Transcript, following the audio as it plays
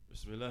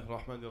بسم الله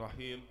الرحمن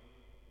الرحيم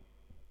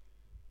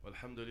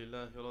والحمد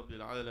لله رب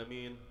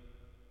العالمين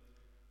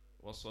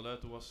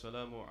والصلاة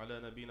والسلام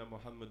على نبينا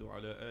محمد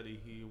وعلى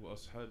آله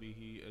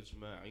وأصحابه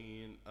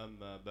أجمعين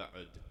أما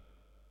بعد.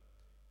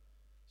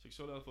 Sheikh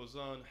Salih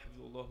Al-Fawzan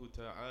Hafidhullah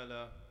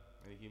Ta'ala,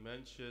 and he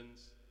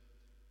mentions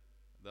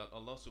that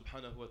Allah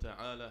subhanahu wa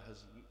ta'ala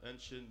has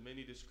mentioned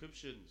many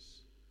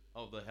descriptions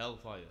of the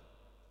hellfire,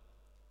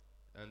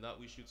 and that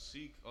we should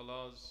seek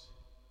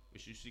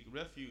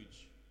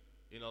refuge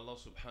in Allah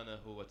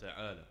subhanahu wa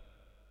ta'ala.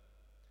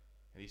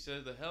 And he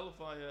says the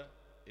hellfire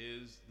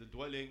is the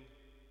dwelling,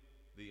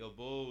 the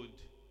abode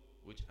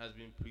which has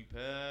been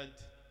prepared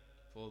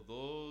for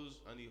those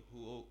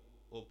who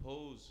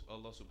oppose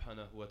Allah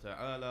subhanahu wa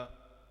ta'ala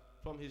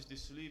from his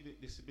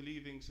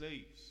disbelieving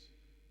slaves,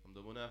 from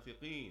the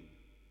munafiqeen,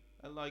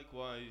 and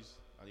likewise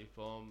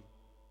from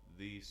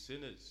the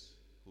sinners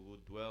who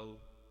would dwell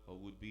or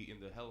would be in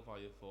the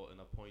hellfire for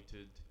an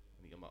appointed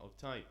amount of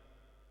time.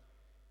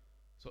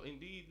 So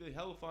indeed the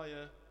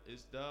hellfire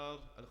is Dar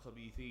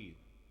al-Khabithin,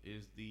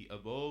 is the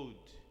abode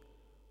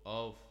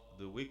of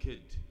the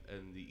wicked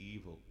and the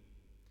evil.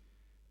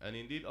 And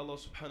indeed Allah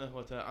subhanahu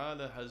wa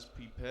ta'ala has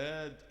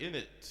prepared in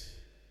it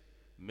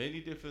many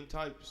different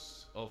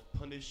types of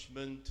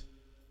punishment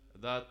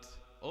that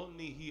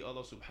only He,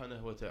 Allah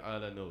subhanahu wa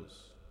ta'ala,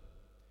 knows.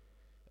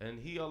 And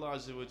He, Allah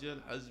Azza wa Jal,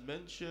 has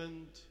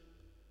mentioned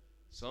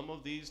some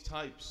of these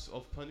types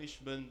of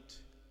punishment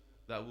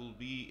that will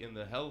be in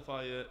the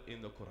hellfire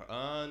in the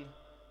Quran,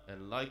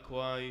 and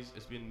likewise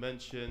it's been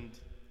mentioned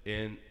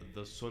in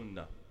the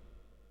Sunnah.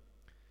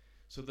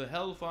 So the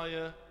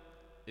hellfire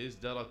is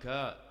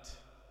darakat.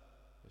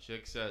 The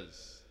Sheikh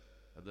says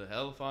that the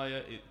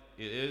hellfire it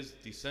is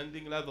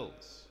descending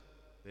levels.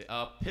 They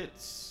are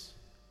pits.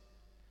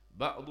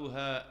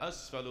 بَعْضُهَا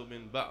أَسْفَلُ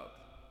مِنْ بَعْضٍ.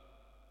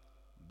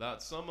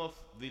 That some of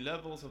the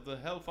levels of the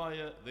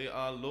hellfire, they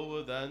are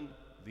lower than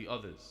the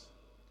others.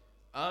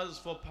 As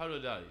for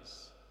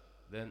paradise,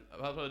 then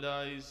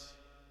paradise,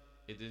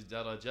 it is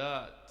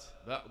darajat,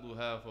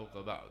 ba'duha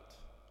fawqa ba'd.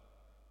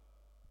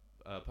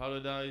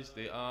 Paradise,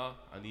 they are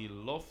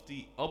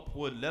lofty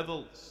upward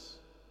levels.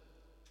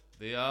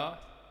 They are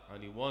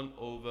one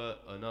over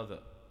another,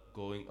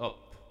 going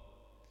up.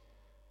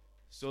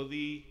 So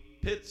the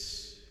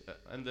pits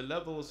and the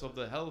levels of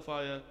the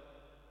hellfire,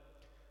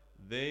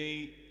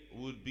 they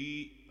would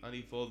be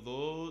for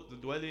those, the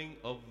dwelling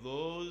of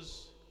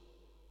those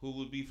who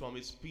would be from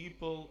its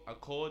people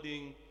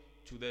according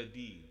to their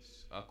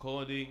deeds,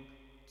 according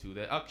to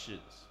their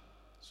actions.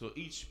 So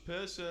each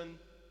person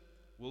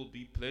will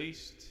be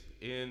placed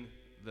in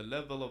the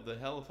level of the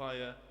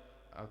hellfire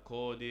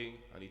according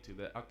to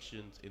their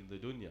actions in the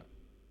dunya.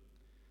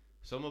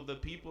 Some of the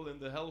people in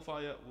the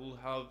hellfire will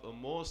have a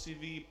more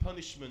severe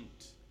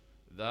punishment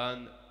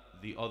than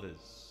the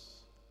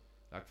others.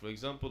 Like for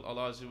example,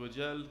 Allah Azza wa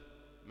Jal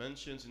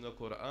mentions in the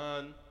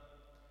Quran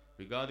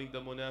regarding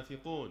the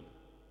munafiqun,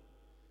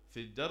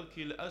 في الدرك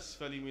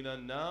الأسفل من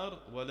النار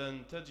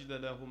ولن تجد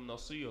لهم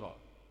نصيرا.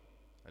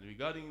 And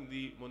regarding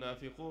the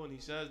munafiqun, he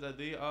says that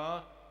they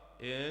are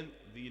in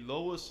the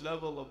lowest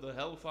level of the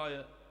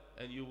hellfire,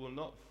 and you will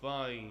not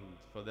find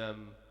for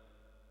them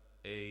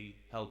a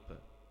helper.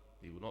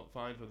 You will not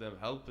find for them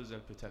helpers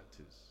and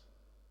protectors.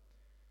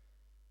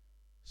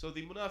 So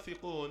the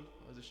munafiqun,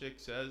 as the Sheikh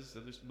says,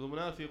 that the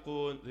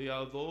munafiqun, they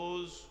are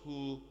those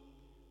who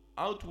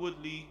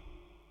outwardly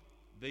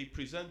they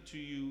present to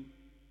you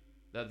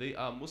that they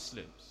are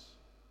Muslims,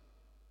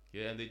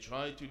 and they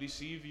try to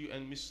deceive you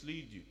and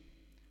mislead you,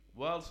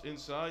 whilst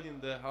inside in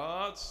their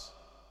hearts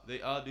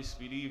they are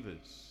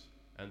disbelievers,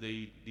 and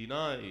they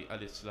deny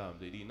al-Islam,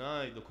 they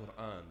deny the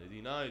Quran, they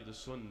deny the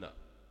Sunnah.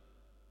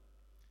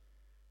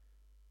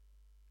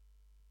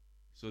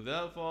 So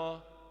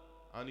therefore,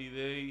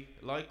 they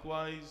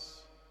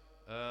likewise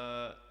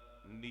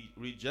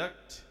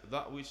reject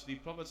that which the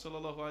Prophet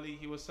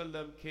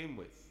ﷺ came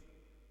with.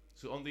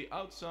 So on the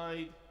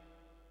outside,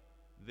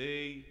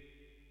 they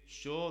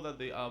show that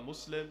they are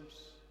Muslims,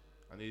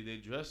 and they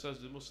dress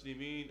as the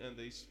Muslimin, and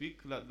they speak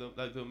like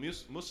the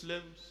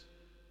Muslims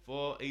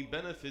for a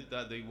benefit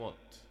that they want,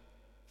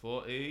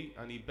 for a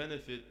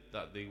benefit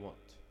that they want.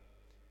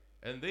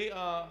 And they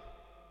are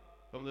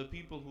from the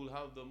people who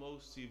have the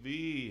most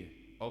severe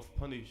of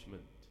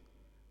punishment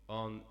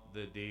on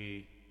the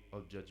day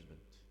of judgment.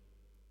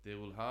 They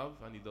will have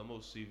the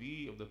most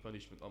severe of the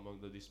punishment among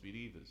the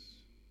disbelievers.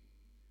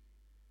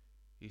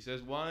 He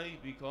says why?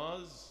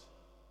 Because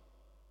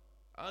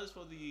as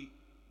for the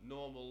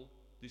normal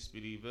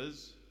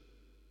disbelievers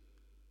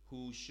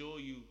who show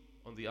you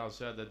on the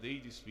outside that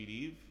they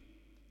disbelieve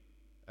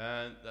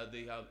and that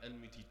they have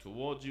enmity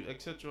towards you,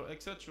 etc.,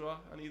 etc.,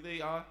 and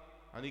they are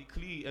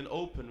clear and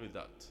open with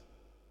that.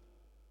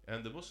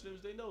 And the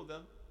Muslims, they know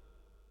them.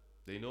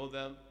 They know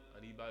them,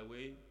 and by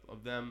way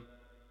of them,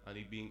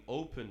 being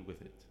open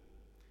with it.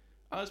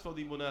 As for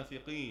the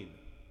munafiqeen,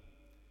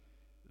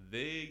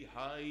 they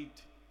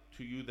hide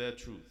to you their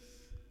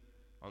truth.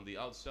 On the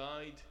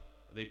outside,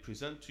 they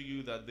present to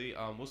you that they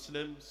are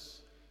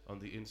Muslims. On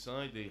the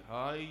inside, they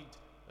hide,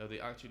 they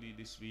actually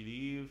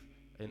disbelieve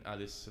in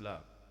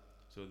al-Islam.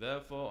 So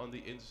therefore on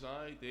the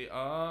inside they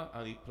are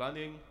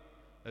planning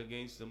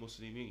against the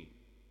Muslimin,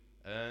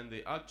 and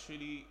they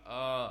actually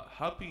are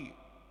happy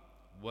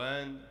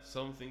when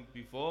something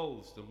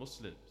befalls the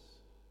Muslims.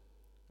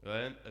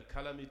 When a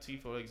calamity,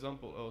 for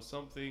example, or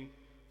something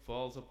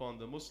falls upon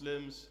the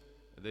Muslims,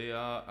 they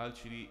are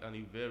actually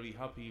very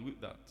happy with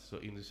that. So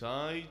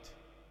inside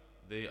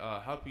they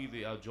are happy,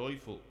 they are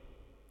joyful.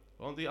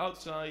 On the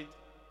outside,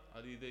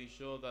 they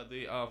show that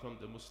they are from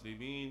the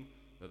Muslimin,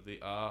 that they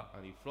are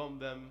from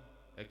them,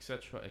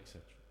 etc.,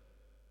 etc.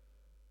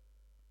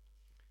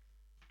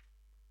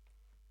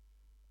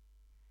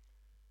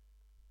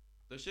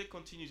 The Shaykh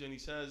continues and he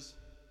says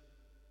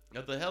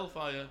that the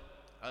hellfire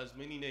has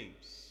many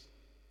names.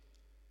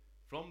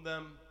 From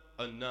them,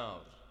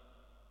 An-Nar,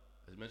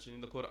 as mentioned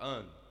in the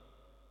Quran,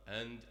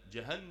 and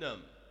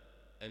Jahannam,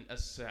 and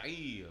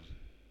As-Sa'ir,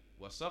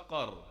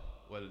 وسقر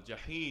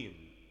والجحيم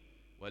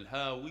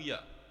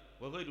والهاوية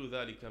وغير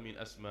ذلك من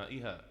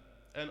أسمائها.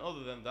 And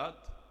other than that,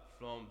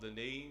 from the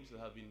names that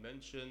have been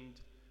mentioned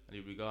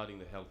regarding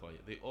the hellfire,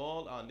 they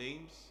all are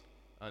names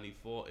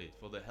for it,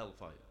 for the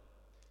hellfire.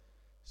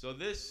 So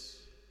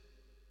these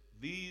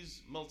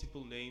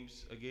multiple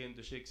names, again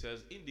the Sheikh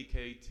says,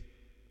 indicate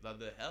that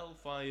the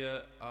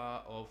hellfire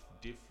are of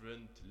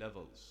different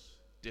levels,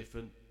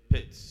 different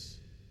pits.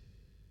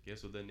 Okay,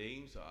 so the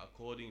names are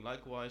according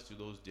likewise to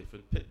those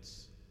different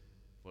pits.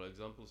 For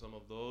example, some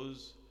of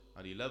those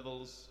are the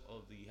levels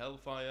of the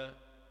hellfire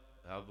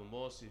have a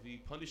more severe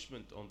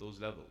punishment on those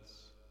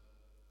levels.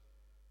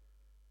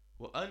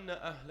 وَأَنَّ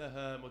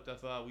أَهْلَهَا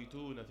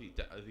مُتَفَاوِتُونَ فِي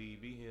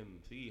تَعْذِيبِهِمْ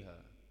فِيهَا.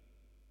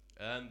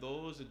 And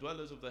those, the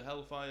dwellers of the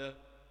hellfire,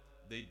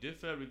 they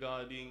differ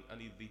regarding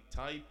the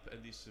type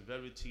and the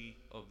severity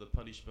of the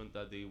punishment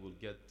that they will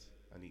get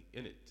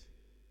in it.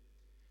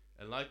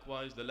 And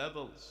likewise the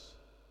levels,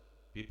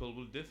 people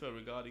will differ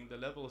regarding the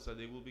levels that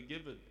they will be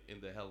given in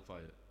the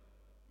hellfire.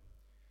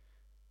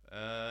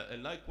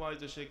 And likewise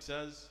the Shaykh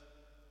says,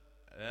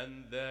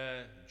 and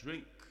their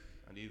drink,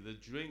 the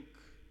drink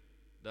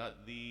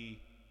that the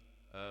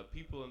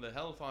people in the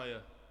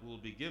hellfire will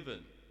be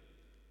given,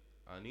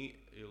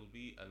 it will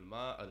be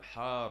al-ma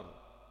al-har,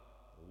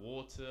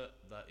 water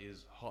that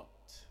is hot,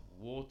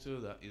 water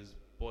that is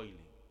boiling.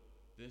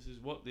 This is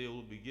what they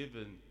will be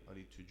given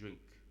to drink.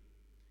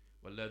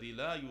 وَالَّذِي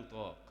لَا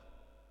يُطَاقُ,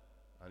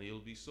 and it will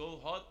be so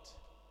hot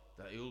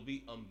that it will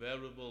be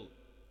unbearable.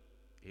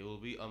 It will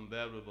be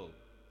unbearable.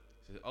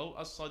 It says, أَوْ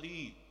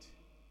الصَّدِيد,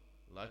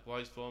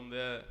 likewise from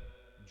their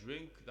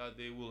drink that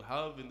they will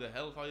have in the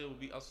hellfire will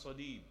be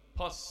as-sadid,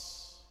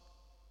 pus.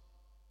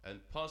 And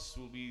pus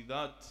will be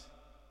that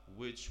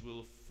which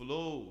will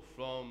flow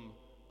from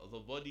the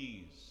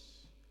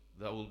bodies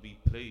that will be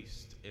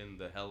placed in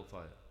the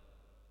hellfire.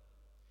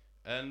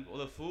 And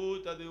the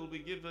food that they will be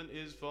given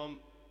is from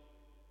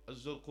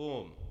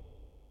الزقوم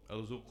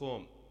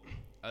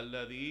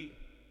الذي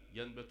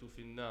ينبت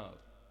في النار,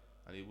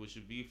 and it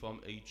should be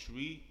from a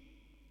tree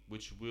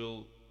which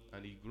will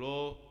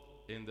grow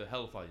in the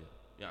hellfire.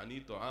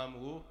 يعني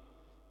طعامه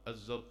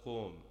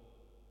الزقوم.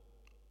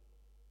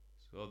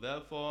 So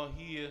therefore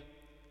here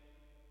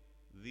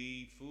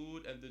the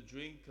food and the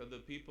drink that the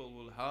people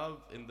will have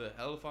in the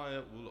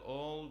hellfire will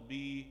all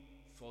be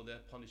for their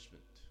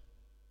punishment.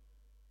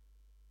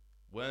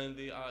 When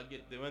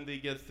they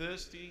get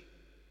thirsty,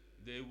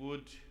 they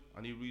would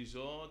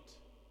resort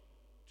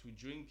to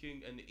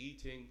drinking and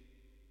eating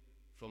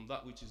from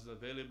that which is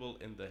available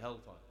in the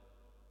hellfire.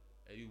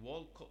 And it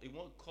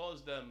won't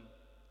cause them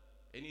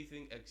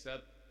anything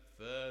except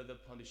further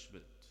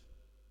punishment,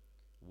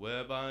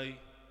 whereby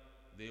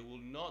it will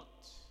not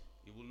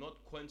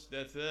quench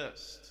their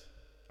thirst,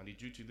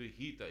 due to the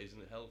heat that is in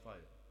the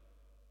hellfire.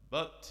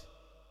 But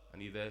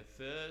their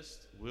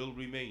thirst will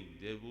remain.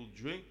 They will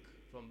drink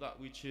from that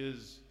which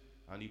is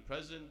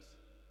present,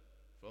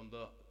 from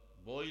the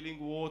boiling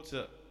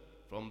water,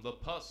 from the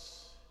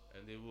pus,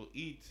 and they will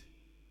eat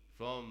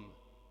from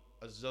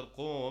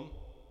az-zarqum,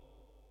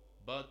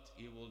 but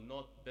it will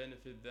not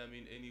benefit them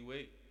in any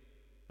way,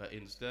 but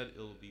instead it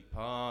will be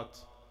part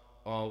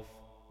of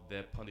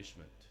their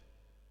punishment.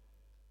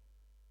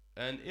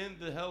 And in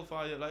the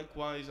hellfire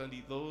likewise,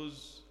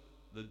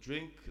 the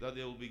drink that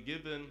they will be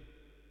given,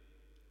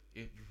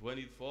 when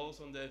it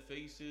falls on their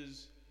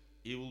faces,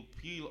 it will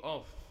peel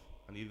off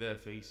their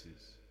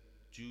faces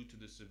due to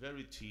the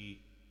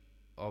severity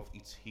of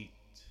its heat.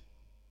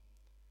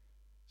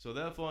 So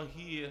therefore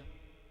here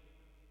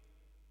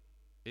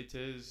it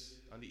is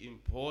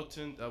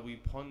important that we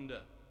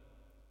ponder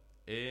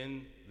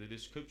in the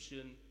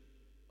description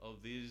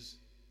of these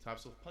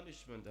types of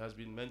punishment that has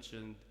been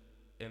mentioned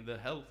in the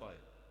hellfire,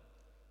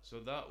 so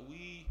that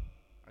we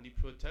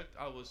protect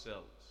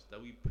ourselves,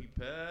 that we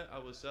prepare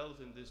ourselves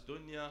in this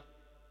dunya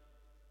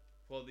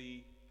for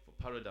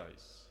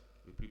paradise.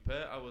 We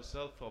prepare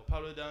ourselves for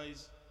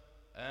paradise,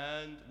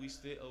 and we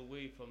stay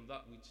away from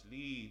that which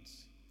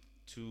leads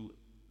to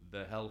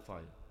the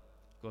hellfire.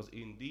 Because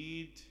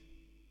indeed,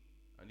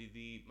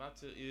 the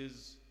matter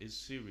is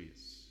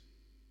serious.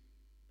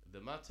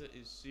 The matter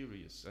is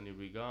serious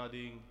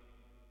regarding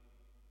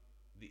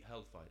the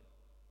hellfire.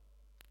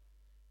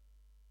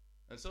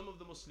 And some of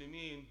the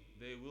Muslimin,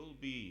 they will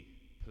be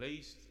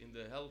placed in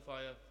the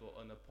hellfire for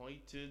an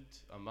appointed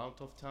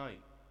amount of time.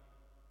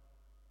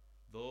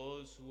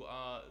 Those who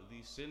are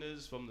the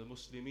sinners from the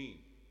Muslimin,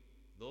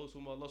 those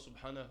whom Allah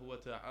subhanahu wa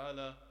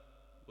ta'ala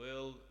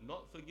will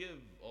not forgive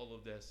all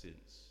of their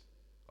sins.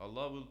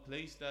 Allah will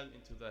place them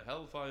into the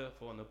hellfire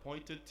for an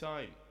appointed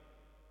time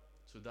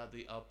so that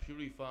they are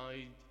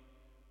purified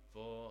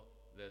for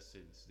their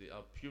sins. They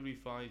are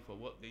purified for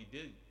what they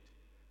did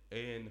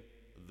in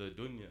the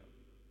dunya.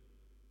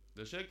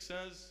 The Shaykh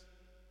says,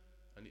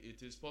 and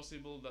it is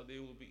possible that they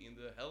will be in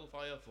the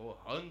hellfire for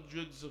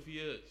hundreds of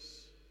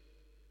years.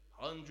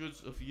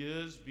 Hundreds of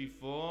years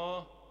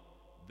before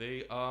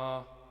they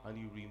are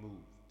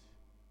removed.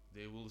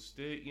 They will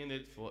stay in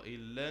it for a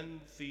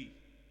lengthy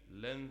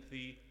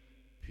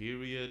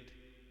period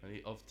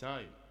of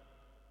time.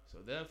 So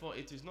therefore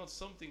it is not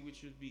something which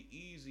should be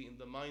easy in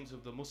the minds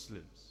of the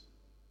Muslims,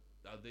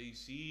 that they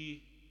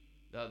see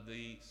that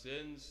the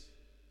sins,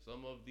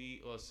 some of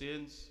the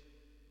sins,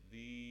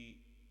 the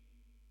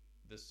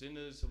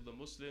sinners of the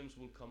Muslims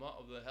will come out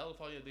of the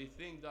hellfire. They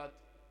think that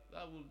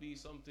that will be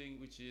something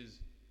which is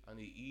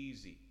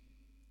easy,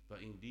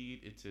 but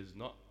indeed it is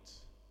not.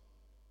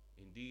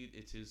 Indeed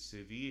it is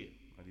severe,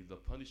 and the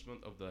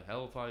punishment of the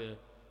hellfire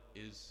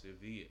is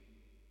severe.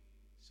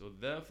 So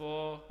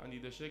therefore,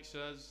 the Shaykh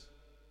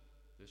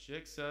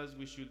says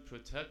we should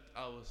protect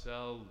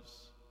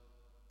ourselves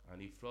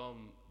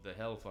from the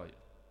hellfire.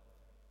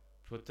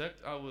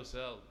 Protect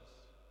ourselves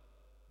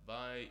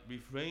by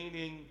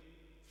refraining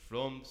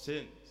from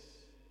sins.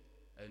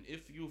 And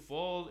if you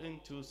fall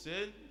into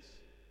sins,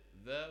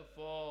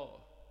 therefore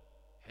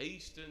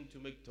hasten to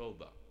make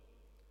tawbah.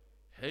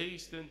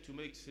 Hasten to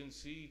make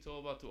sincere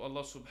tawbah to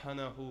Allah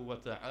subhanahu wa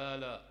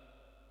ta'ala,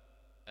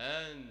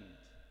 and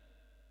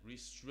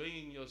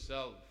restrain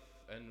yourself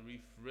and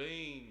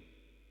refrain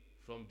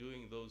from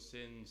doing those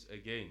sins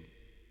again.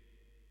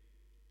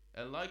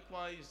 And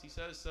likewise, he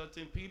says,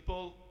 certain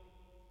people,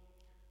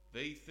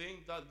 they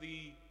think that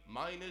the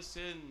minor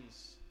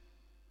sins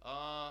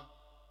are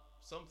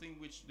something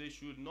which they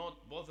should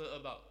not bother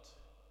about.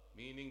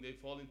 Meaning they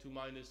fall into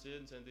minor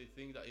sins and they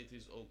think that it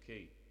is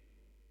okay.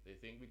 They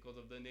think because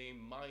of the name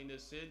minor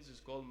sins, it's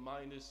called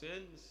minor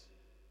sins,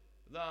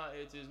 that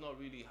it is not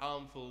really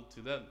harmful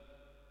to them.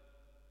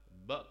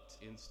 But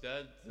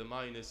instead, the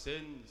minor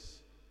sins,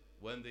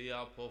 when they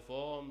are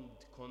performed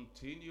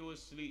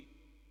continuously,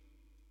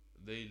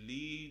 they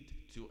lead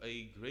to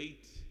a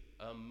great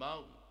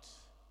amount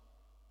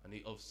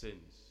of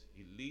sins.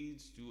 It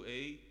leads to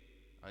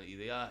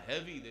they are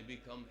heavy, they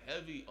become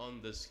heavy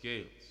on the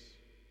scales.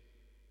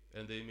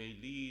 And they may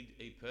lead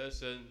a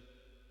person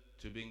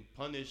to being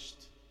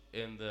punished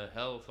in the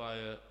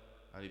hellfire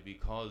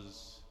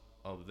because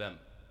of them.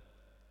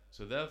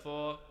 So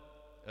therefore,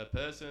 a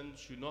person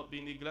should not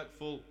be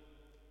neglectful.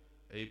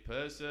 A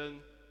person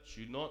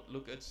should not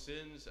look at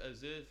sins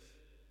as if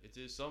it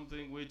is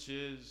something which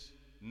is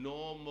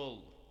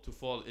normal to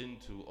fall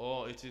into,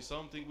 or it is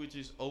something which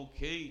is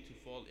okay to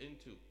fall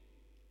into.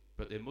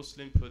 But a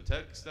Muslim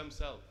protects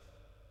themselves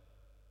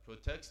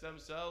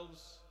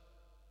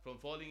from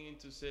falling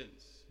into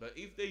sins. But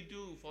if they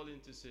do fall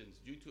into sins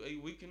due to a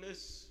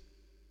weakness,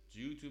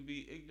 due to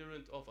be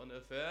ignorant of an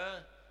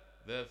affair,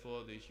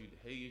 therefore they should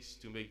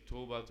haste to make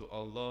tawbah to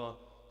Allah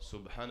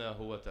subhanahu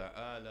wa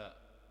ta'ala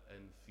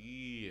and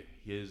fear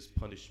His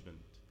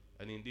punishment.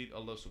 And indeed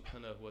Allah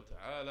subhanahu wa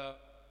ta'ala,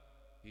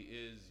 He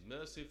is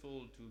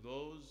merciful to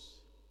those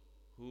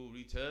who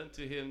return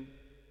to Him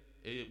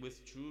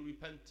with true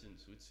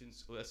repentance,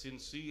 with a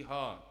sincere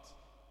heart,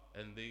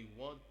 and they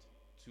want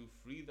to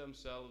free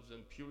themselves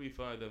and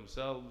purify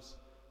themselves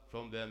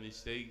from their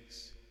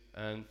mistakes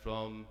and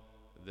from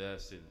their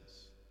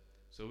sins.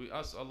 So we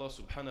ask Allah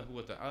subhanahu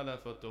wa ta'ala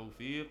for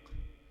tawfiq.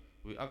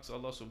 We ask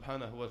Allah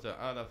subhanahu wa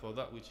ta'ala for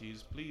that which He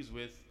is pleased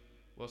with.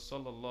 Wa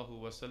sallallahu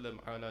wa sallam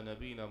ala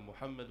nabina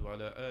Muhammad wa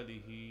ala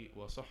alihi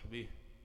wa sahbihi